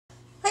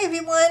Hi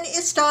everyone,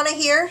 it's Donna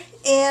here,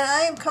 and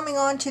I am coming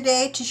on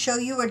today to show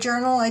you a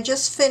journal I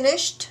just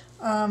finished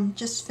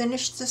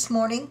this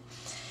morning.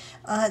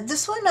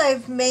 This one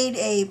I've made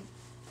a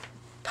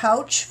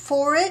pouch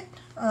for it,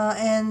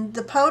 and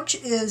the pouch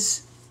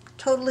is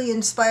totally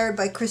inspired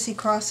by Chrissy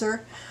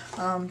Crosser.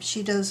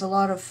 She does a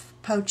lot of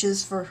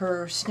pouches for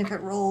her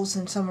snippet rolls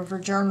and some of her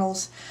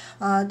journals.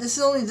 This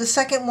is only the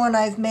second one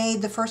I've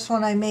made. The first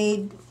one I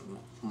made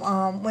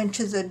went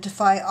to the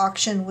Defy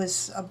auction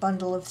with a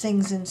bundle of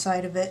things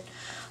inside of it.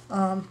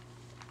 And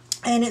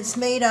it's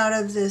made out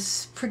of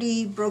this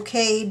pretty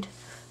brocade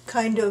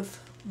kind of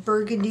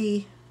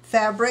burgundy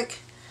fabric,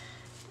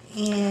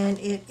 and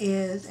it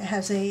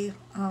has a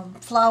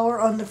flower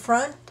on the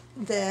front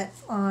that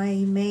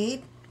I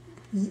made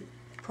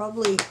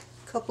probably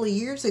a couple of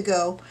years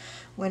ago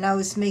when I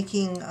was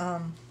making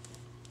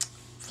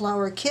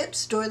flower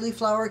kits, doily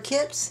flower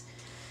kits.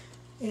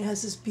 It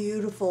has this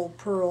beautiful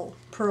pearl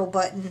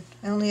button.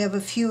 I only have a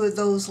few of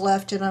those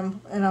left,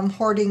 and I'm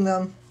hoarding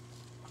them.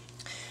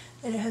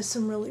 And it has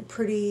some really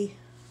pretty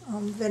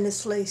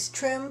Venice lace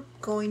trim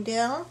going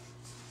down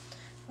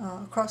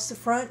across the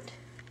front,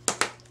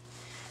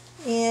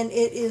 and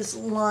it is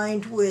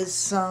lined with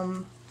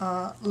some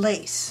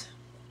lace.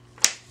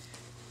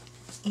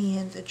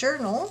 And the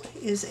journal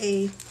is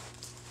a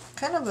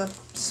kind of a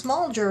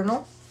small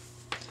journal,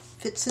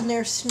 fits in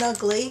there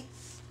snugly.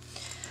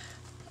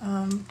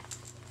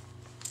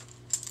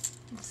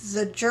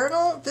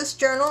 This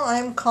journal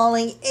I'm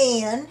calling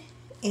Anne,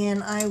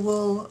 and I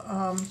will,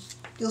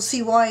 you'll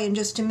see why in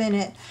just a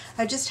minute.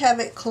 I just have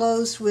it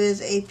closed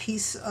with a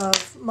piece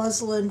of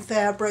muslin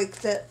fabric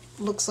that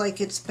looks like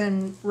it's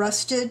been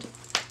rusted,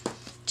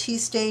 tea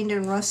stained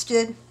and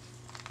rusted.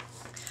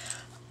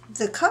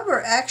 The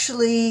cover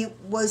actually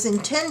was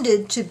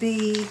intended to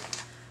be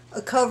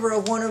a cover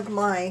of one of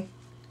my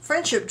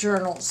friendship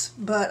journals,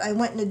 but I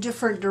went in a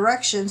different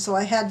direction, so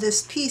I had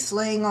this piece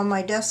laying on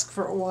my desk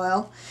for a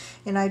while,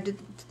 and I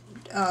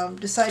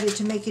decided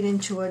to make it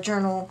into a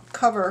journal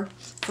cover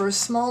for a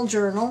small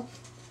journal.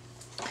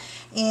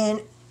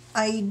 And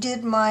I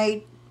did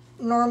my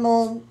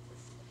normal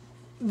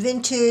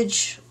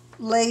vintage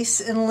lace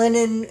and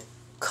linen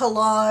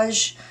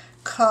collage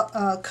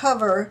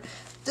cover.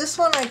 This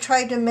one I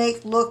tried to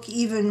make look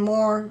even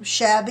more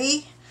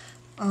shabby.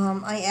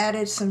 I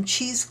added some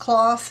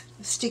cheesecloth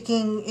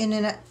sticking in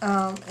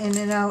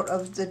and out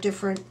of the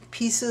different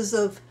pieces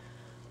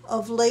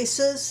of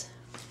laces.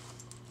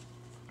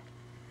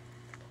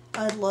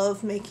 I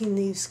love making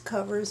these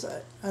covers.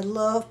 I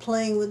love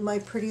playing with my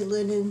pretty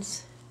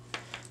linens,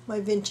 my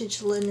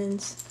vintage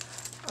linens.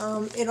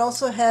 It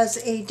also has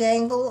a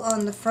dangle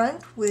on the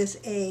front with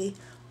a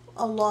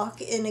lock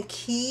and a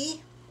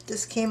key.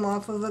 This came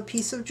off of a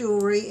piece of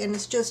jewelry, and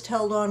it's just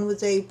held on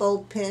with a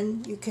bulb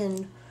pin. You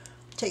can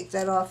take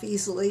that off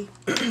easily.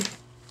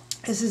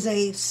 This is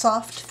a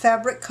soft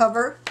fabric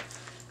cover,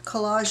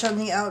 collage on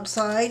the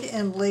outside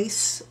and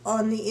lace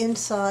on the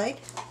inside.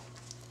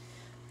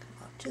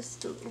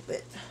 Just a little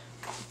bit.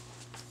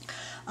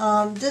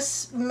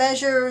 This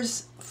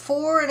measures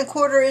 4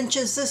 1/4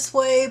 inches this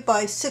way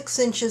by 6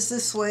 inches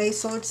this way,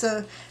 so it's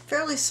a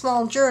fairly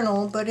small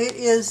journal, but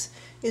it's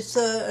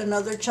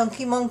another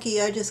chunky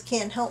monkey. I just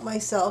can't help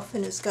myself,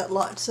 and it's got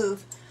lots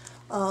of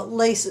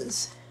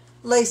laces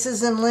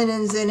and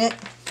linens in it.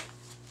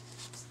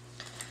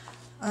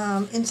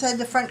 Inside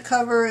the front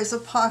cover is a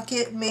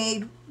pocket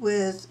made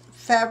with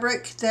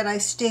fabric that I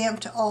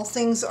stamped "All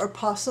Things Are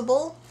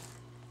Possible."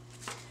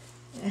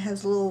 It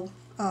has a little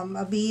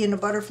a bee and a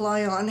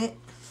butterfly on it.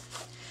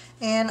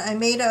 And I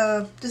made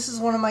this is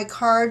one of my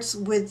cards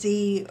with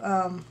the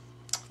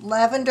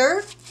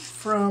lavender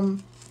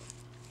from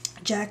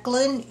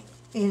Jacqueline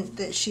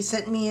that she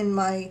sent me in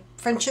my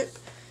friendship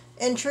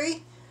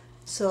entry.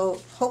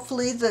 So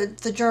hopefully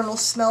the journal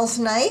smells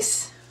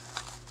nice.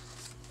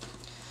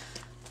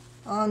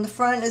 On the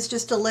front is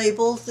just a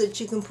label that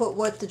you can put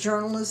what the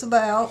journal is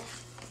about.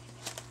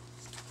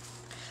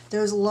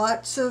 There's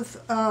lots of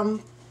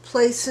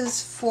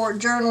places for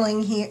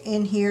journaling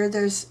in here.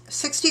 There's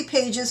 60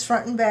 pages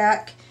front and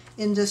back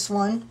in this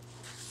one.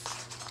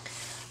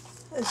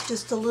 It's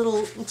just a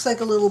little, looks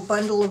like a little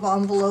bundle of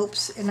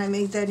envelopes, and I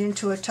made that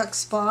into a tuck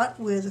spot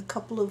with a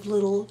couple of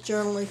little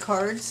journaling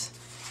cards.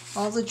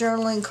 All the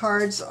journaling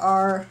cards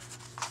are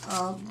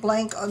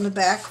blank on the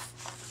back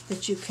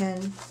that you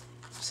can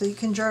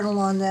journal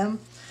on them.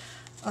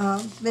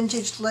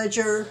 Vintage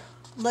ledger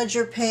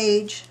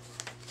page.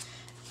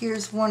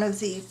 Here's one of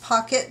the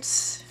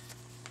pockets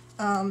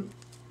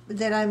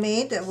that I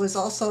made that was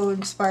also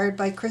inspired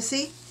by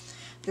Chrissy.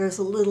 There's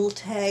a little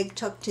tag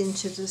tucked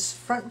into this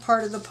front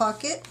part of the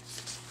pocket,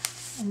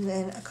 and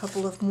then a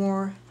couple of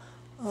more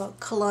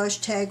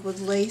collage tag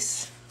with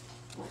lace.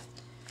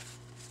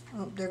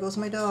 Oh, there goes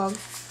my dog.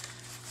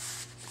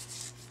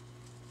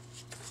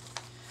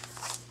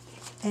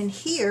 And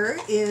here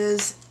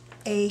is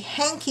a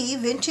hanky,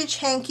 vintage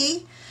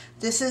hanky.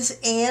 This is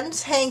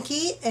Anne's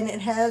hanky, and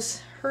it has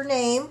her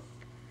name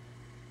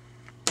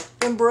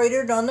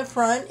embroidered on the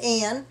front,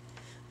 Anne,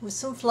 with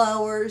some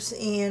flowers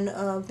and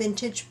a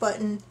vintage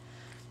button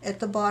at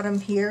the bottom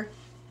here.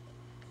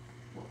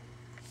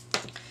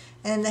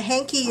 And the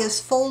hanky is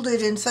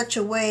folded in such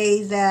a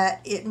way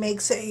that it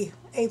makes a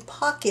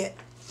pocket.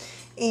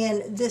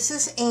 And this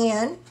is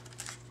Anne.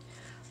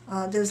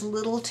 There's a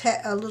little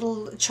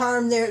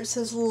charm there. It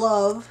says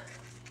love.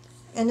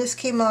 And this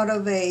came out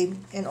of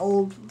an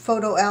old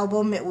photo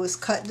album. It was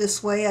cut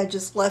this way. I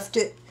just left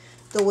it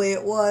the way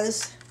it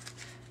was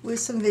with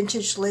some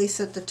vintage lace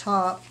at the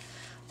top.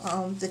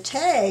 The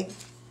tag,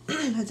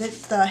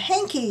 the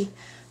hanky,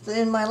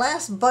 in my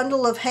last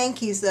bundle of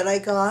hankies that I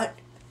got,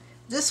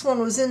 this one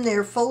was in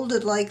there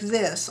folded like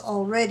this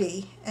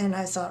already, and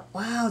I thought,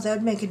 wow,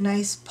 that'd make a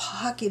nice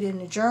pocket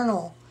in a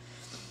journal.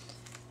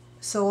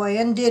 So I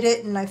undid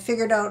it and I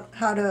figured out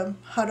how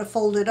to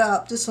fold it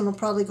up. This one will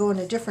probably go in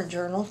a different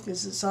journal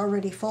because it's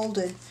already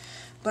folded.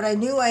 But I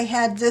knew I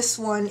had this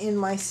one in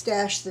my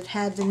stash that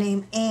had the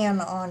name Anne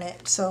on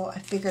it, so I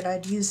figured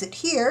I'd use it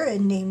here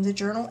and name the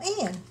journal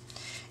Anne.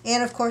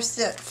 And of course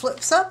that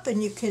flips up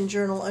and you can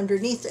journal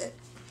underneath it.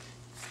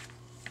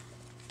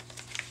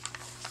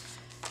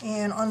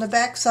 And on the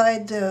back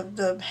side,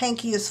 the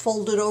hanky is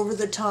folded over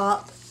the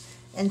top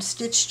and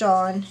stitched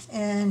on.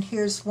 And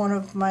here's one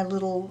of my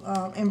little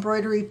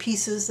embroidery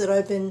pieces that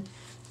I've been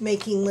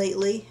making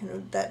lately.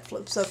 That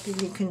flips up and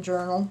you can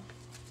journal.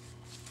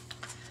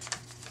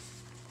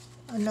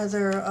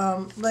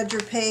 Another ledger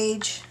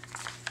page.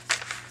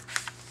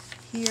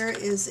 Here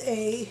is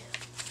a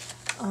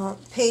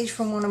page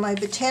from one of my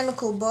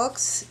botanical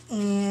books,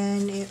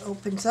 and it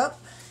opens up.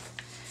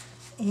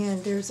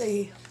 And there's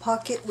a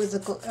pocket with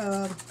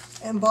a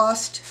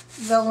embossed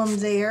vellum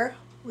there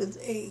with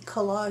a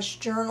collage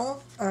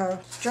journal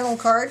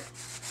card,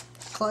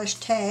 collage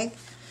tag,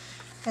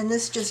 and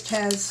this just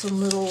has some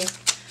little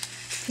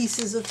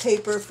pieces of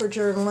paper for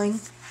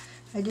journaling.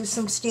 I do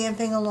some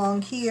stamping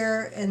along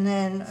here, and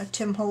then a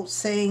Tim Holtz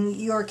saying,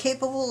 "You are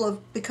capable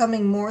of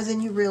becoming more than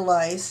you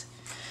realize."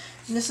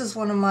 And this is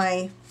one of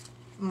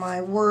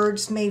my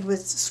words made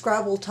with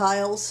Scrabble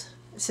tiles.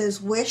 It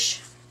says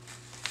wish.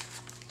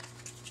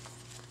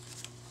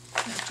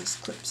 It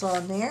just clips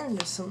on there, and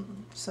there's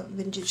some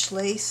vintage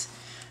lace.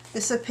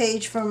 This is a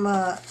page from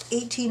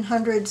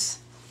 1800s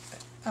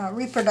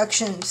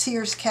reproduction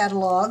Sears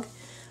catalog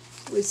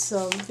with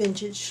some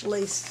vintage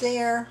lace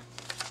there.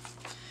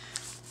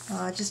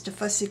 Just a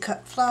fussy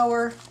cut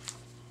flower.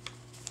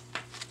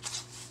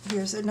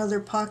 Here's another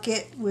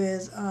pocket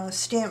with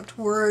stamped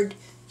word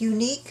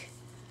unique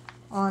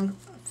on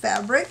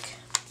fabric,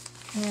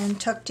 and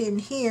tucked in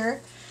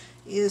here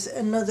is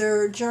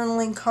another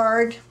journaling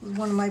card with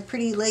one of my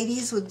pretty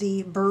ladies with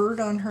the bird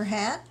on her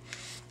hat,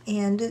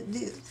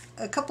 and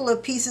a couple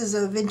of pieces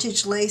of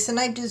vintage lace, and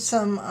I did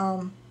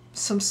some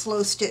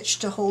slow stitch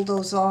to hold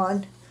those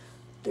on.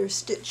 They're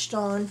stitched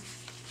on.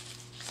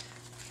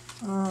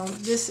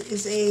 This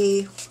is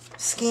a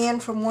scan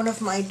from one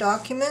of my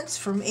documents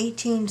from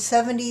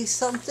 1870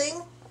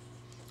 something,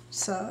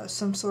 so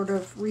some sort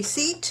of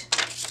receipt.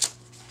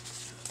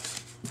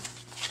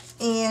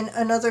 And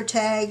another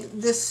tag.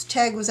 This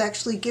tag was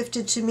actually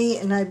gifted to me,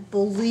 and I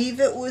believe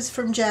it was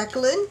from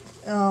Jacqueline.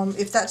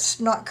 If that's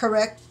not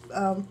correct,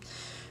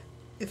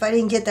 if I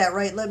didn't get that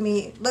right, let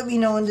me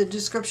know in the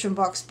description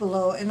box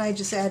below. And I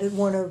just added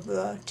one of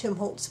Tim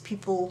Holtz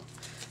people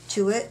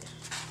to it.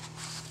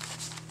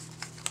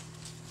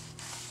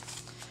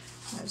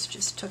 That's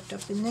just tucked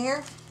up in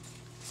there.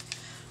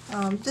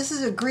 This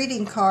is a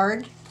greeting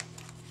card,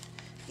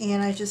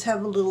 and I just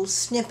have a little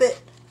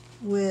snippet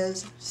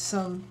with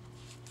some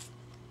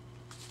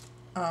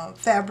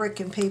fabric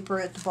and paper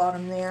at the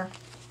bottom there.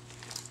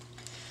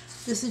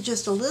 This is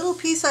just a little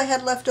piece I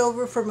had left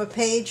over from a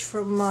page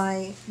from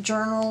my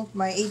journal,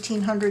 my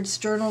 1800s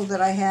journal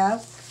that I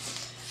have.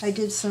 I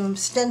did some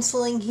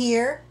stenciling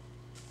here.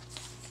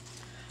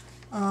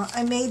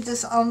 I made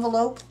this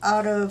envelope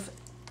out of,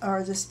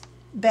 or this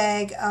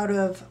bag out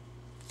of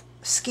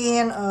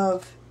scan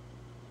of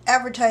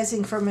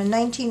advertising from a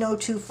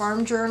 1902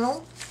 farm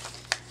journal.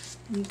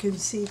 You can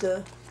see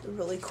the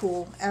really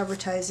cool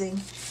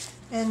advertising.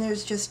 And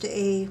there's just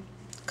a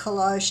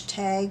collage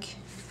tag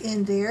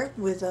in there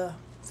with a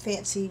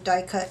fancy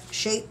die cut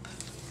shape.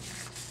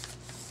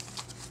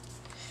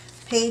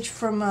 Page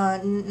from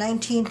a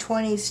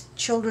 1920s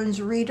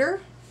children's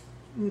reader,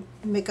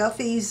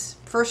 McGuffey's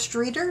First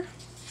Reader.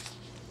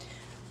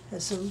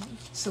 Has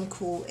some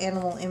cool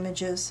animal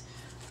images.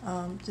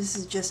 This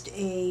is just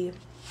a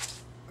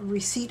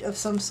receipt of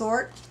some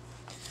sort.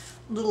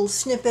 Little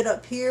snippet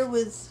up here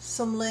with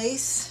some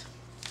lace.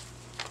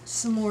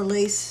 Some more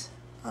lace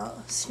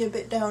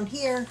snippet down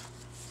here.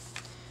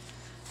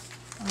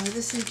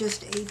 This is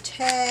just a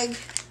tag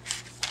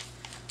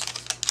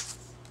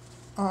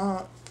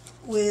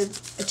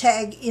with a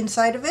tag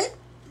inside of it.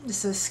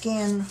 This is a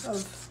scan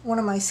of one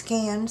of my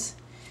scans.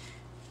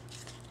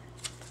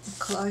 A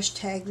collage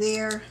tag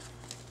there.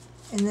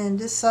 And then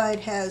this side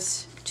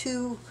has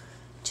two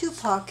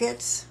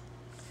pockets.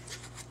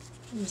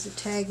 There's a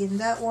tag in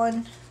that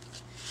one,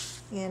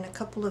 and a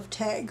couple of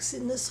tags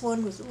in this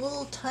one with a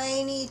little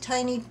tiny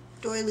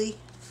doily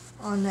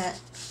on that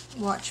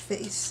watch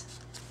face.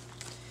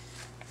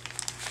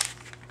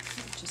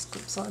 just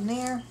clips on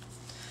there.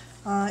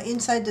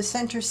 Inside the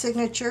center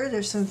signature,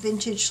 there's some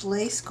vintage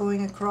lace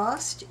going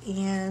across,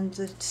 and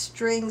the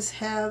strings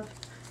have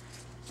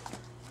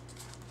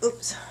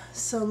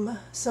some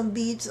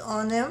beads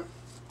on them,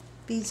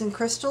 beads and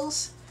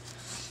crystals.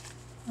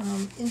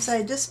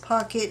 Inside this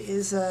pocket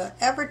is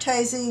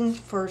advertising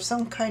for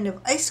some kind of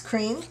ice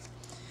cream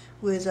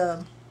with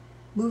a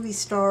movie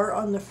star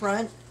on the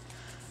front.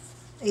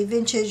 A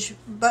vintage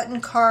button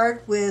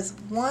card with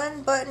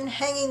one button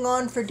hanging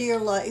on for dear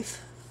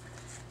life.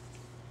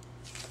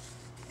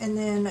 And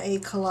then a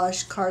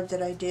collage card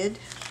that I did.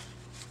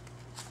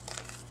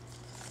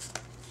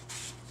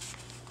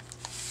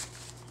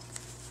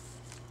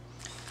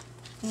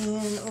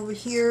 And over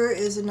here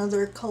is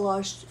another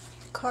collage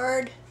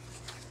card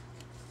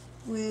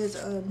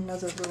with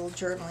another little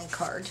journaling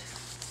card.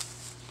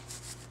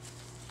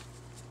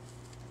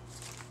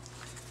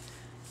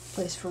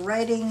 Place for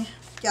writing,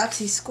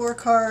 Yahtzee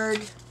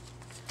scorecard,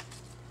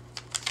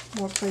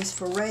 more place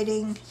for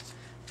writing.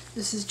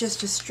 This is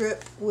just a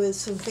strip with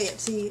some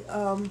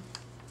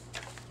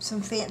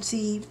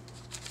fancy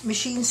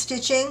machine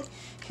stitching.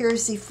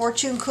 Here's the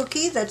fortune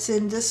cookie that's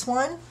in this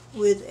one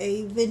with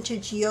a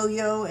vintage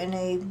yo-yo and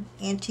a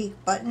antique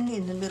button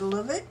in the middle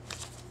of it.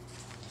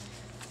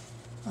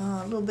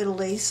 A little bit of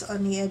lace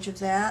on the edge of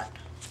that.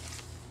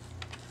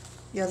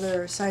 The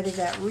other side of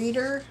that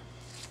reader.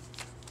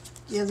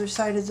 The other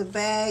side of the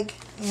bag,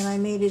 and I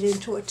made it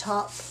into a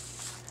top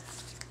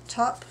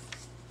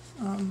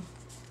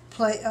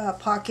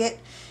pocket.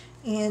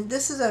 And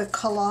this is a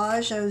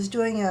collage. I was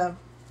doing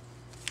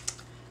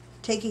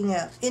taking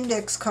an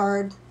index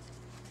card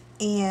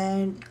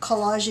and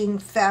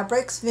collaging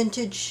fabrics,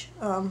 vintage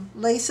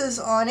laces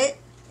on it,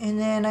 and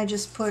then I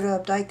just put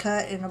a die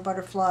cut and a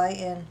butterfly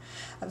and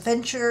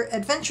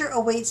adventure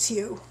awaits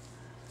you.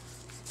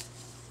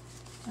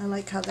 I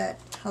like how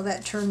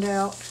that turned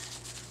out.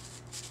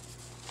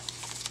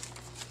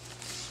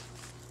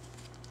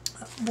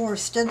 More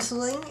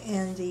stenciling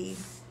in the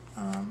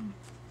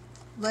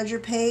ledger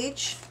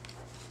page.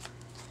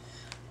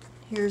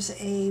 Here's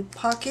a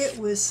pocket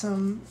with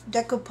some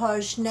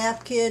decoupage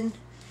napkin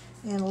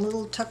and a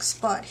little tuck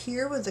spot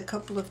here with a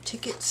couple of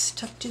tickets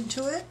tucked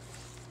into it,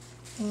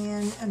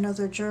 and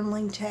another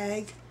journaling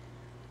tag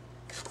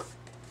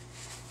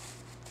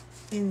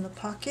in the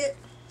pocket.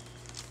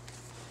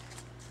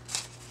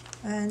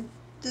 And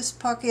this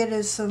pocket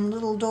is some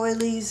little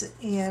doilies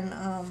and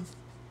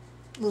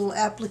little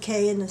applique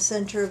in the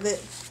center of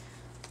it,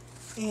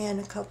 and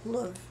a couple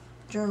of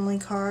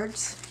journaling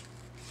cards.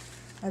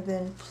 I've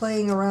been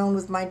playing around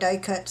with my die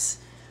cuts.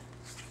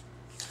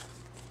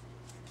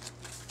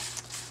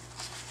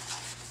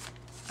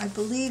 I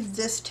believe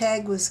this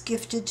tag was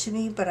gifted to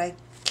me, but I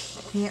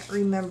can't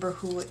remember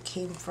who it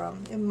came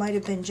from. It might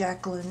have been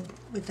Jacqueline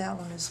with that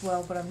one as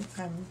well, but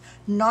I'm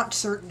not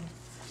certain.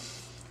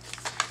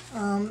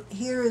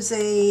 Here is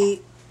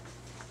a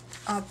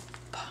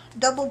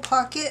double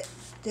pocket.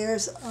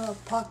 There's a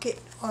pocket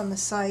on the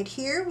side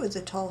here with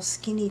a tall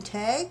skinny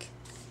tag.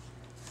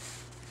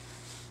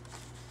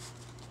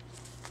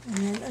 And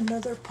then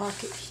another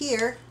pocket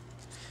here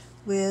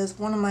with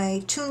one of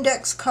my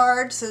Toondex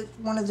cards,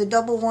 one of the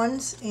double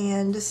ones,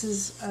 and this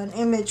is an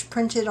image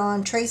printed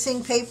on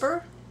tracing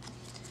paper.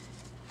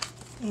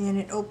 And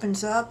it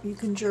opens up. You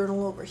can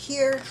journal over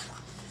here.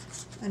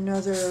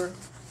 Another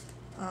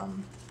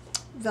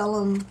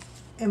vellum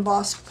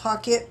embossed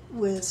pocket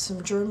with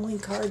some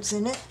journaling cards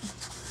in it.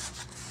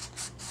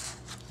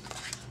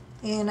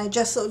 And I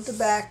just sewed the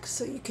back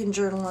so you can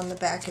journal on the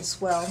back as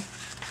well.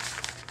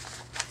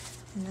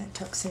 And that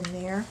tucks in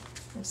there.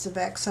 That's the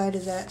back side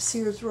of that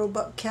Sears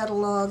Roebuck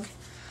catalog.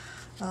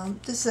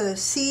 This is a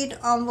seed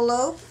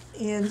envelope,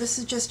 and this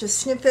is just a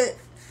snippet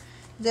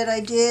that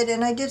I did,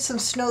 and I did some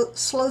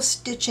slow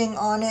stitching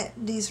on it.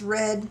 These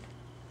red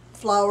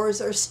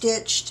flowers are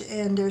stitched,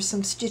 and there's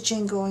some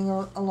stitching going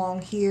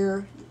along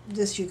here.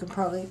 This you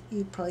probably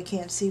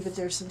can't see, but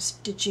there's some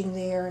stitching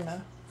there and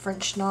a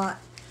French knot.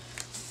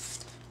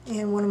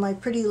 And one of my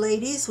pretty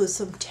ladies with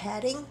some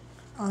tatting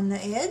on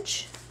the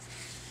edge.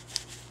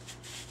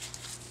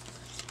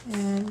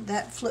 And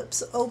that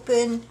flips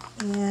open,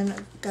 and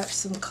I've got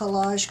some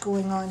collage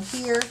going on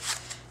here,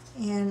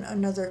 and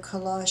another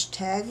collage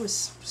tag with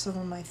some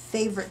of my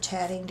favorite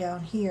tatting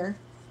down here.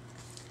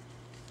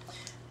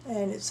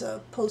 And it's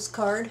a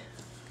postcard.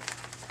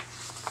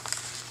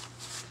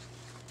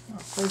 A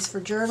place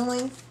for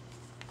journaling.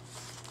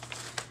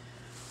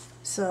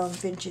 Some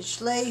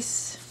vintage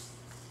lace.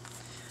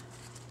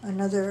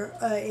 Another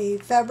a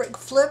fabric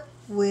flip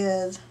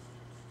with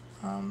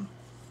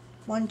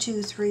 1,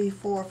 2, 3,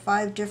 4,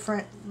 5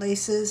 different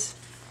laces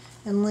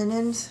and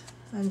linens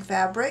and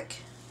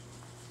fabric,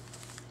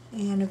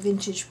 and a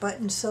vintage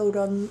button sewed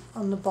on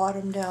the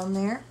bottom down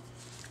there.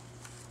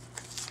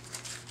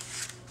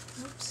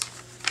 Oops.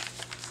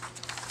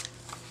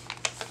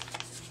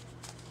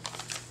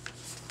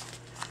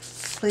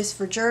 Place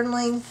for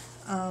journaling.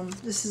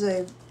 This is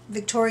a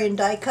Victorian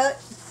die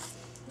cut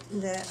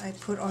that I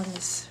put on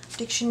this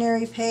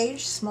dictionary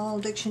page, small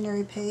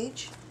dictionary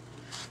page.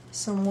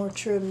 Some more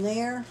trim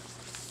there.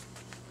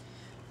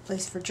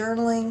 place for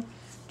journaling.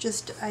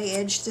 Just I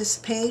edged this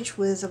page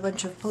with a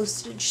bunch of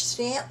postage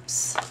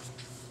stamps.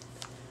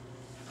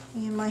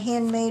 And my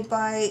Handmade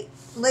by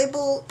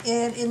label,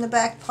 and in the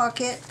back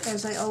pocket,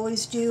 as I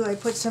always do, I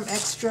put some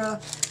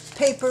extra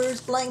papers,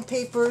 blank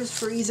papers,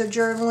 for either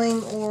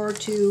journaling or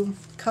to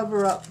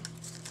cover up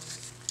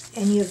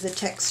any of the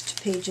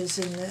text pages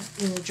in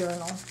the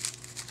journal.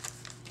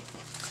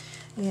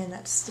 And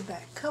that's the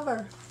back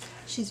cover.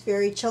 She's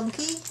very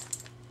chunky.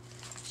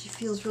 She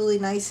feels really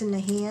nice in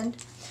the hand.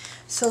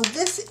 So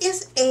this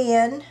is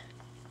Anne.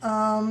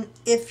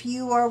 If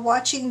you are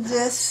watching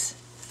this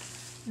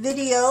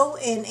video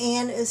and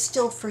Anne is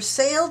still for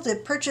sale, the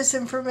purchase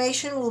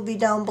information will be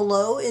down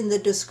below in the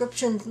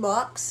description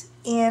box.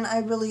 And I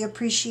really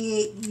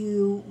appreciate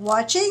you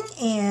watching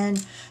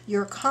and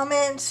your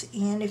comments.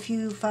 And if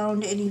you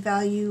found any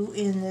value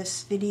in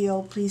this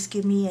video, please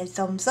give me a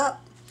thumbs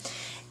up.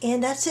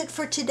 And that's it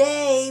for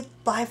today.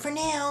 Bye for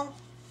now.